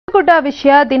ಕಪ್ಪತ್ತಗುಡ್ಡ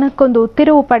ವಿಷಯ ದಿನಕ್ಕೊಂದು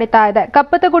ತಿರುವು ಪಡಿತಾ ಇದೆ.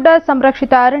 ಕಪ್ಪತ್ತಗುಡ್ಡ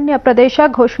ಸಂರಕ್ಷಿತ ಅರಣ್ಯ ಪ್ರದೇಶ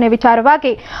ಘೋಷಣೆ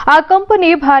ವಿಚಾರವಾಗಿ ಆ ಕಂಪನಿ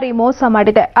ಭಾರಿ ಮೋಸ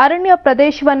ಮಾಡಿದೆ. ಅರಣ್ಯ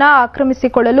ಪ್ರದೇಶವನ್ನ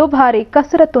ಆಕ್ರಮಿಸಿಕೊಳ್ಳಲು ಭಾರಿ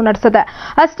ಕಸರತ್ತು ನಡೆಸಿದೆ.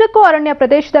 ಅಷ್ಟಕ್ಕೂ ಅರಣ್ಯ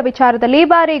ಪ್ರದೇಶದ ವಿಚಾರದಲ್ಲಿ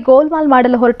ಭಾರಿ ಗೋಲ್ಮಾಲ್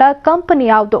ಮಾಡಲು ಹೊರಟ ಕಂಪನಿ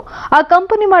ಯಾವುದು? ಆ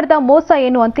ಕಂಪನಿ ಮಾಡಿದ ಮೋಸ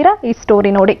ಏನು ಅಂತೀರಾ? ಈ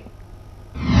ಸ್ಟೋರಿ ನೋಡಿ.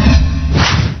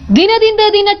 ದಿನದಿಂದ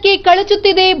ದಿನಕ್ಕೆ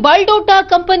ಕಳಚುತ್ತಿದೆ ಬಲ್ಡೋಟ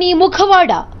ಕಂಪನಿ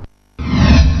ಮುಖವಾಡ.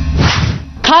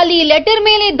 ಖಾಲಿ ಲೆಟರ್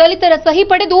ಮೇಲೆ ದಲಿತರ ಸಹಿ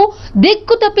ಪಡೆದು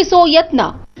ದಿಕ್ಕು ತಪ್ಪಿಸೋ ಯತ್ನ.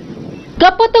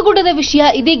 ಕಪ್ಪತ್ತಗುಡ್ಡದ ವಿಷಯ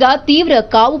ಇದೀಗ ತೀವ್ರ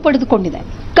ಕಾವು ಪಡೆದುಕೊಂಡಿದೆ.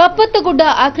 ಕಪ್ಪತ್ತಗುಡ್ಡ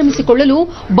ಆಕ್ರಮಿಸಿಕೊಳ್ಳಲು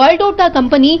ಬಲ್ಡೋಟ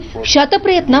ಕಂಪನಿ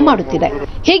ಶತಪ್ರಯತ್ನ ಮಾಡುತ್ತಿದೆ.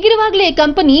 ಹೀಗಿರುವಾಗಲೇ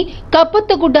ಕಂಪನಿ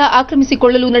ಕಪ್ಪತ್ತಗುಡ್ಡ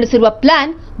ಆಕ್ರಮಿಸಿಕೊಳ್ಳಲು ನಡೆಸಿರುವ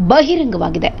ಪ್ಲಾನ್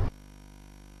ಬಹಿರಂಗವಾಗಿದೆ.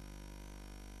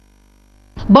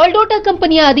 ಬಲ್ಡೋಟ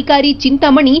ಕಂಪನಿಯ ಅಧಿಕಾರಿ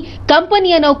ಚಿಂತಾಮಣಿ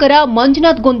ಕಂಪನಿಯ ನೌಕರ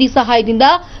ಮಂಜುನಾಥ್ ಗೊಂದಿ ಸಹಾಯದಿಂದ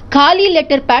ಖಾಲಿ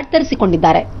ಲೆಟರ್ ಪ್ಯಾಡ್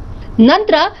ತರಿಸಿಕೊಂಡಿದ್ದಾರೆ.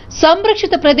 ನಂತರ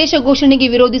ಸಂರಕ್ಷಿತ ಪ್ರದೇಶ ಘೋಷಣೆಗೆ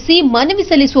ವಿರೋಧಿಸಿ ಮನವಿ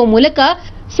ಸಲ್ಲಿಸುವ ಮೂಲಕ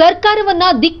ಸರ್ಕಾರವನ್ನ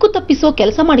ದಿಕ್ಕು ತಪ್ಪಿಸುವ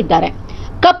ಕೆಲಸ ಮಾಡಿದ್ದಾರೆ.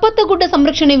 ಕಪ್ಪತ್ತಗುಡ್ಡ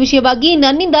ಸಂರಕ್ಷಣೆ ವಿಷಯವಾಗಿ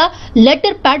ನನ್ನಿಂದ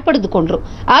ಲೆಟರ್ ಪ್ಯಾಡ್ ಪಡೆದುಕೊಂಡ್ರು.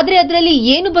 ಆದರೆ ಅದರಲ್ಲಿ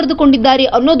ಏನು ಬರೆದುಕೊಂಡಿದ್ದಾರೆ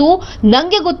ಅನ್ನೋದು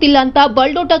ನಂಗೆ ಗೊತ್ತಿಲ್ಲ ಅಂತ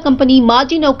ಬಲ್ಡೋಟ ಕಂಪನಿ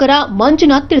ಮಾಜಿ ನೌಕರ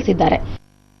ಮಂಜುನಾಥ್ ತಿಳಿಸಿದ್ದಾರೆ.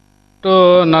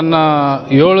 ನನ್ನ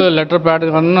 7 ಲೆಟರ್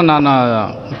ಪ್ಯಾಡ್ಗಳನ್ನು ನಾನು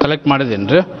ಕಲೆಕ್ಟ್ ಮಾಡಿದ್ದೀನಿ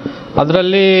ರೀ.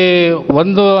 ಅದರಲ್ಲಿ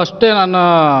ಒಂದು ಅಷ್ಟೇ ನಾನು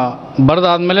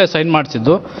ಬರೆದಾದ್ಮೇಲೆ ಸೈನ್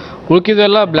ಮಾಡಿಸಿದ್ದು,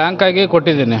 ಉಳ್ಕಿದೆಲ್ಲ ಬ್ಲ್ಯಾಂಕ್ ಆಗಿ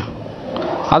ಕೊಟ್ಟಿದ್ದೀನಿ.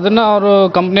 ಅದನ್ನು ಅವರು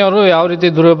ಕಂಪ್ನಿಯವರು ಯಾವ ರೀತಿ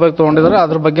ದುರುಪಯೋಗ ತೊಗೊಂಡಿದ್ದಾರೆ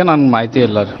ಅದ್ರ ಬಗ್ಗೆ ನನಗೆ ಮಾಹಿತಿ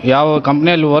ಇಲ್ಲ ರೀ. ಯಾವ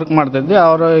ಕಂಪ್ನಿಯಲ್ಲಿ ವರ್ಕ್ ಮಾಡ್ತಿದ್ದೆ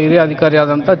ಅವರ ಹಿರಿಯ ಅಧಿಕಾರಿ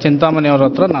ಆದಂಥ ಚಿಂತಾಮಣಿಯವ್ರ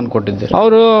ಹತ್ರ ನಾನು ಕೊಟ್ಟಿದ್ದೆ.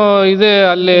 ಅವರು ಇದೇ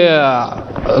ಅಲ್ಲಿ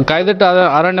ಕಾಯ್ದಿಟ್ಟ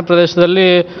ಅರಣ್ಯ ಪ್ರದೇಶದಲ್ಲಿ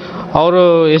ಅವರು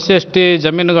SC/ST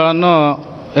ಜಮೀನುಗಳನ್ನು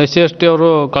SC/ST ಅವರು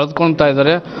ಕಳೆದುಕೊಳ್ತಾ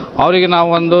ಇದ್ದಾರೆ. ಅವರಿಗೆ ನಾವು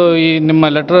ಒಂದು ಈ ನಿಮ್ಮ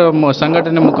ಲೆಟರ್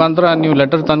ಸಂಘಟನೆ ಮುಖಾಂತರ ನೀವು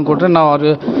ಲೆಟರ್ ತಂದು ಕೊಟ್ಟರೆ ನಾವು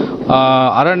ಅವ್ರಿಗೆ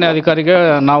ಅರಣ್ಯ ಅಧಿಕಾರಿಗೆ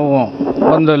ನಾವು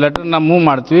ಒಂದು ಲೆಟರ್ನ ಮೂವ್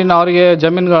ಮಾಡ್ತೀವಿ, ನಾವು ಅವರಿಗೆ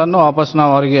ಜಮೀನುಗಳನ್ನು ವಾಪಸ್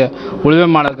ನಾವು ಅವರಿಗೆ ಉಳುಮೆ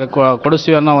ಮಾಡೋಕ್ಕೆ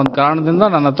ಕೊಡಿಸ್ತೀವಿ ಅನ್ನೋ ಒಂದು ಕಾರಣದಿಂದ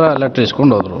ನನ್ನ ಹತ್ರ ಲೆಟರ್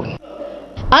ಇಸ್ಕೊಂಡು ಹೋದರು.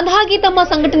 ಅಂದಹಾಗೆ ತಮ್ಮ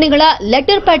ಸಂಘಟನೆಗಳ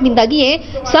ಲೆಟರ್ ಪ್ಯಾಡ್ನಿಂದಾಗಿಯೇ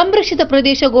ಸಂರಕ್ಷಿತ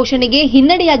ಪ್ರದೇಶ ಘೋಷಣೆಗೆ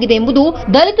ಹಿನ್ನಡೆಯಾಗಿದೆ ಎಂಬುದು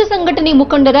ದಲಿತ ಸಂಘಟನೆ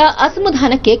ಮುಖಂಡರ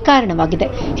ಅಸಮಾಧಾನಕ್ಕೆ ಕಾರಣವಾಗಿದೆ.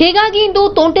 ಹೀಗಾಗಿ ಇಂದು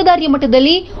ತೋಂಟದಾರ್ಯ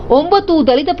ಮಠದಲ್ಲಿ 9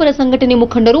 ದಲಿತ ಪರ ಸಂಘಟನೆ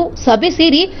ಮುಖಂಡರು ಸಭೆ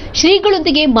ಸೇರಿ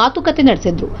ಶ್ರೀಗಳೊಂದಿಗೆ ಮಾತುಕತೆ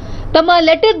ನಡೆಸಿದ್ರು. ತಮ್ಮ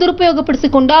ಲೆಟರ್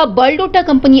ದುರುಪಯೋಗಪಡಿಸಿಕೊಂಡ ಬಲ್ಡೋಟ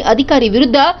ಕಂಪನಿ ಅಧಿಕಾರಿ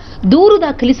ವಿರುದ್ಧ ದೂರು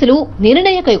ದಾಖಲಿಸಲು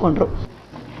ನಿರ್ಣಯ ಕೈಗೊಂಡರು.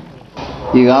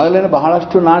 ಈಗಾಗಲೇ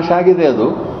ಬಹಳಷ್ಟು ನಾಶ ಆಗಿದೆ, ಅದು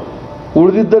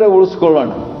ಉಳಿದಿದ್ದರೆ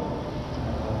ಉಳಿಸ್ಕೊಳ್ಳೋಣ.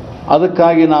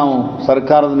 ಅದಕ್ಕಾಗಿ ನಾವು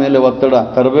ಸರ್ಕಾರದ ಮೇಲೆ ಒತ್ತಡ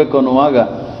ತರಬೇಕು ಅನ್ನುವಾಗ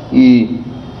ಈ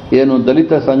ಏನು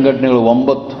ದಲಿತ ಸಂಘಟನೆಗಳು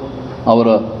 9 ಅವರ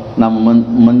ನಮ್ಮ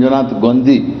ಮಂಜುನಾಥ್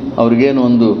ಗೊಂದಿ ಅವ್ರಿಗೇನು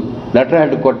ಒಂದು ಲೆಟರ್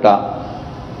ಹೆಡ್ ಕೊಟ್ಟ.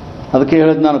 ಅದಕ್ಕೆ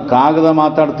ಹೇಳಿದ್ ನಾನು, ಕಾಗದ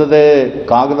ಮಾತಾಡ್ತದೆ,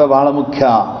 ಕಾಗದ ಬಹಳ ಮುಖ್ಯ,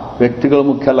 ವ್ಯಕ್ತಿಗಳು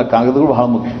ಮುಖ್ಯ ಅಲ್ಲ, ಕಾಗದಗಳು ಬಹಳ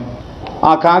ಮುಖ್ಯ.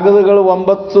 ಆ ಕಾಗದಗಳು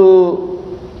 9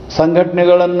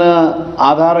 ಸಂಘಟನೆಗಳನ್ನು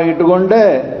ಆಧಾರ ಇಟ್ಟುಕೊಂಡೇ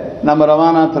ನಮ್ಮ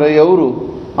ರಮಾನಾಥ್ ರೈ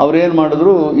ಅವರೇನು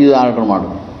ಮಾಡಿದ್ರು, ಇದು ಆರ್ಡರ್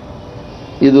ಮಾಡಿದ್ರು,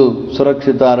 ಇದು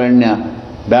ಸುರಕ್ಷಿತ ಅರಣ್ಯ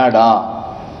ಬೇಡ,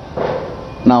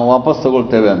 ನಾವು ವಾಪಸ್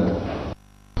ತಗೊಳ್ತೇವೆ ಅಂತ.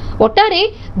 ಒಟ್ಟಾರೆ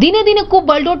ದಿನ ದಿನಕ್ಕೂ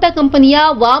ಬಲ್ಡೋಟ ಕಂಪನಿಯ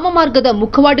ವಾಮಮಾರ್ಗದ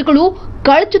ಮುಖವಾಡಗಳು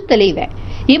ಕಳಚುತ್ತಲೇ ಇವೆ.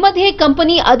 ಈ ಮಧ್ಯೆ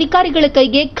ಕಂಪನಿ ಅಧಿಕಾರಿಗಳ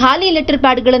ಕೈಗೆ ಖಾಲಿ ಲೆಟರ್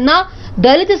ಪ್ಯಾಡ್ಗಳನ್ನ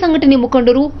ದಲಿತ ಸಂಘಟನೆ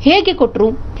ಮುಖಂಡರು ಹೇಗೆ ಕೊಟ್ಟರು?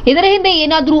 ಇದರ ಹಿಂದೆ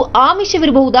ಏನಾದರೂ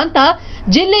ಆಮಿಷವಿರಬಹುದಾ ಅಂತ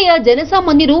ಜಿಲ್ಲೆಯ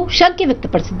ಜನಸಾಮಾನ್ಯರು ಶಂಕೆ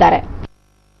ವ್ಯಕ್ತಪಡಿಸಿದ್ದಾರೆ.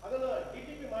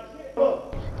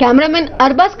 ಕ್ಯಾಮರಾಮನ್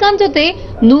ಅರ್ಬಾಸ್ ಖಾನ್ ಜೊತೆ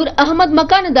ನೂರ್ ಅಹಮದ್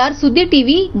ಮಕಾನದಾರ್, ಸುದ್ದಿ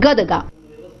ಟಿವಿ, ಗದಗ.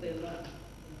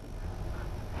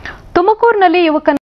 ತುಮಕೂರಿನಲ್ಲಿ ಯುವಕನ